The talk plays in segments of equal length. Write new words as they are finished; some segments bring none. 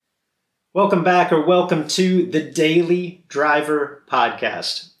Welcome back or welcome to the Daily Driver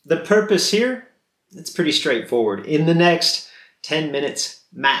Podcast. The purpose here, it's pretty straightforward. In the next 10 minutes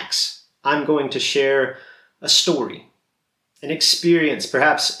max, I'm going to share a story, an experience,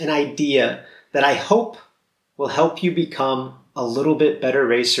 perhaps an idea that I hope will help you become a little bit better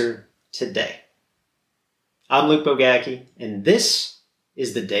racer today. I'm Luke Bogacki, and this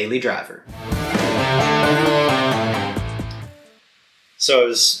is the Daily Driver. So I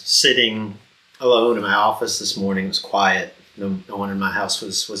was sitting alone in my office this morning. It was quiet. No one in my house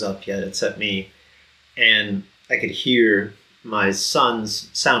was up yet except me. And I could hear my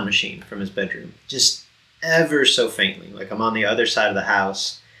son's sound machine from his bedroom, just ever so faintly. Like I'm on the other side of the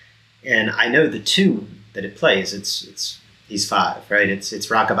house, and I know the tune that it plays. He's 5, right? It's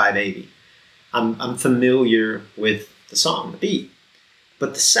Rockabye Baby. I'm familiar with the song, the beat.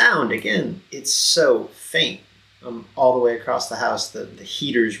 But the sound, again, it's so faint. All the way across the house, the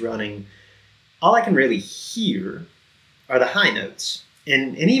heater's running. All I can really hear are the high notes.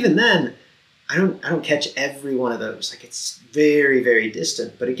 And even then, I don't catch every one of those. Like it's very, very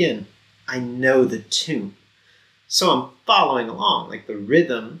distant. But again, I know the tune. So I'm following along. Like the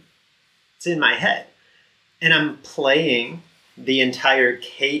rhythm, it's in my head. And I'm playing the entire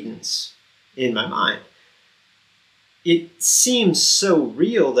cadence in my mind. It seems so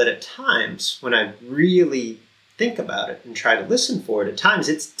real that at times when I really think about it and try to listen for it, at times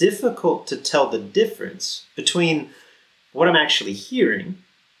it's difficult to tell the difference between what I'm actually hearing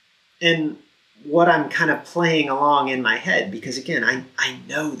and what I'm kind of playing along in my head, because again, I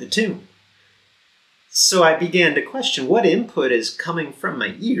know the tune. So I began to question what input is coming from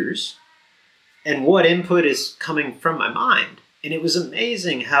my ears and what input is coming from my mind. And it was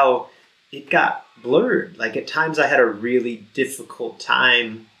amazing how it got blurred. Like at times I had a really difficult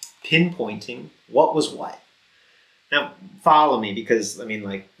time pinpointing what was what. Now, follow me because,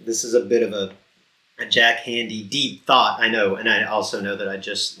 this is a bit of a Jack Handey deep thought, I know. And I also know that I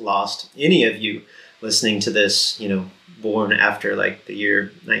just lost any of you listening to this, born after the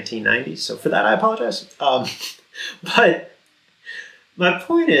year 1990. So for that, I apologize. But my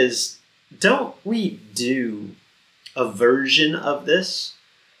point is, don't we do a version of this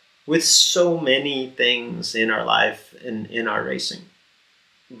with so many things in our life and in our racing?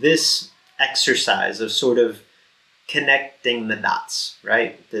 This exercise of sort of connecting the dots,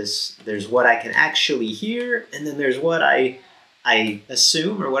 right? There's what I can actually hear, and then there's what I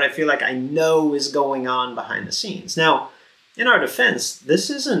assume or what I feel like I know is going on behind the scenes. Now, in our defense, this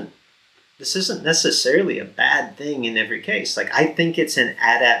isn't necessarily a bad thing in every case. I think it's an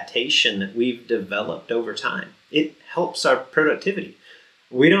adaptation that we've developed over time. It helps our productivity.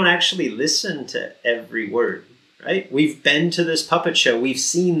 We don't actually listen to every word, right? We've been to this puppet show. We've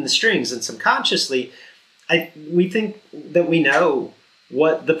seen the strings, and subconsciously, we think that we know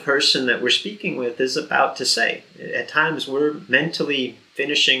what the person that we're speaking with is about to say. At times, we're mentally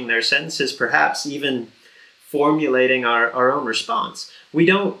finishing their sentences, perhaps even formulating our own response. We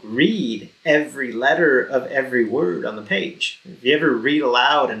don't read every letter of every word on the page. If you ever read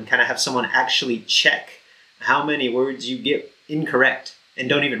aloud and kind of have someone actually check how many words you get incorrect and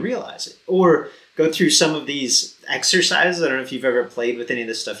don't even realize it, or go through some of these exercises. I don't know if you've ever played with any of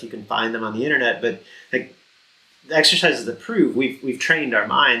this stuff. You can find them on the internet, but the exercises that prove we've trained our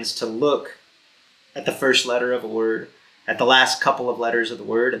minds to look at the first letter of a word, at the last couple of letters of the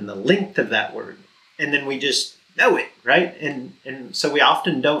word, and the length of that word. And then we just know it, right? And so we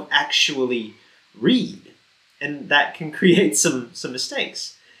often don't actually read, and that can create some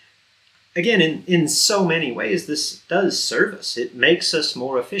mistakes. Again, in so many ways, this does serve us. It makes us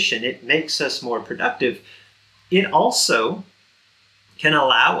more efficient. It makes us more productive. It also can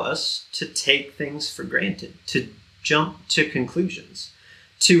allow us to take things for granted, to jump to conclusions,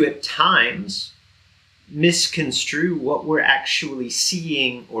 to at times misconstrue what we're actually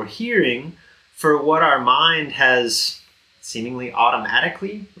seeing or hearing for what our mind has seemingly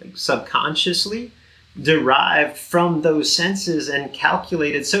automatically, subconsciously, derived from those senses and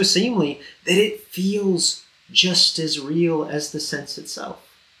calculated so seamlessly that it feels just as real as the sense itself.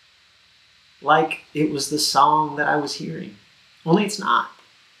 Like it was the song that I was hearing. Only it's not.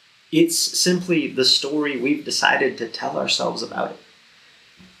 It's simply the story we've decided to tell ourselves about it.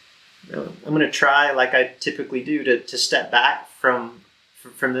 I'm going to try, like I typically do, to step back from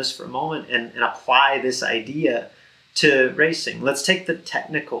this for a moment and apply this idea to racing. Let's take the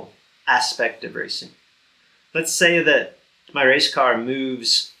technical aspect of racing. Let's say that my race car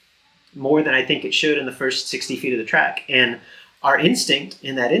moves more than I think it should in the first 60 feet of the track. And our instinct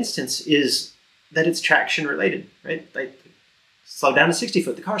in that instance is that it's traction related, right? Slow down to 60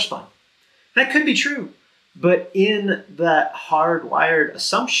 foot, the car spun. That could be true. But in that hardwired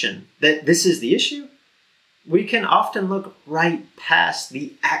assumption that this is the issue, we can often look right past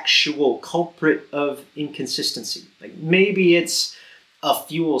the actual culprit of inconsistency. Like maybe it's a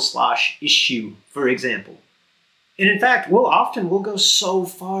fuel slosh issue, for example. And in fact, we'll go so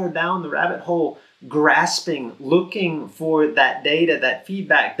far down the rabbit hole, grasping, looking for that data, that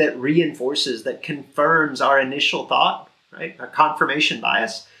feedback that reinforces, that confirms our initial thought, right? Our confirmation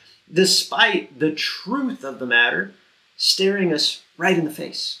bias, despite the truth of the matter staring us right in the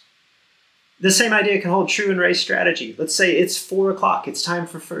face. The same idea can hold true in race strategy. Let's say it's 4 o'clock, it's time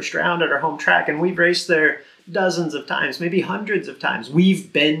for first round at our home track, and we've raced there dozens of times, maybe hundreds of times.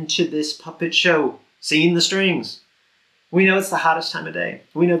 We've been to this puppet show, seen the strings. We know it's the hottest time of day.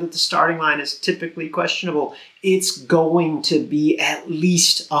 We know that the starting line is typically questionable. It's going to be at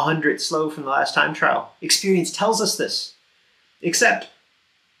least 100 slow from the last time trial. Experience tells us this. Except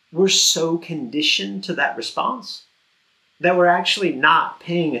we're so conditioned to that response that we're actually not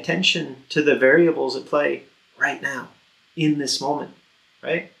paying attention to the variables at play right now, in this moment,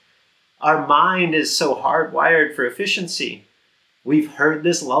 right? Our mind is so hardwired for efficiency. We've heard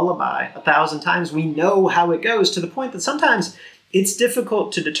this lullaby 1,000 times. We know how it goes, to the point that sometimes it's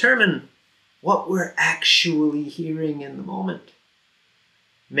difficult to determine what we're actually hearing in the moment.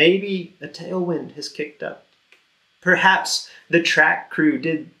 Maybe a tailwind has kicked up. Perhaps the track crew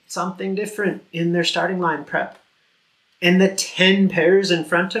did something different in their starting line prep. And the 10 pairs in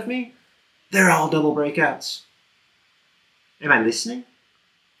front of me, they're all double breakouts. Am I listening?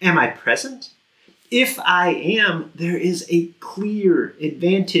 Am I present? If I am, there is a clear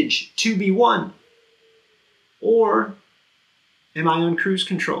advantage to be won. Or am I on cruise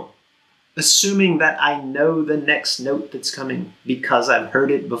control, assuming that I know the next note that's coming because I've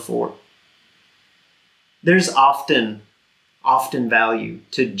heard it before? There's often value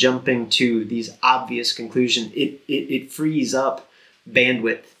to jumping to these obvious conclusions. It frees up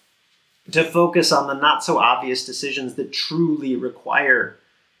bandwidth to focus on the not so obvious decisions that truly require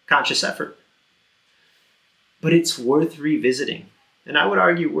conscious effort. But it's worth revisiting. And I would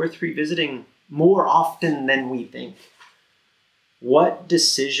argue worth revisiting more often than we think. What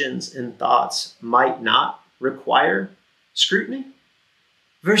decisions and thoughts might not require scrutiny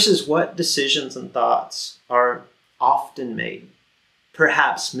versus what decisions and thoughts are often made,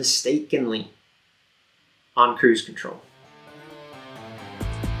 perhaps mistakenly, on cruise control.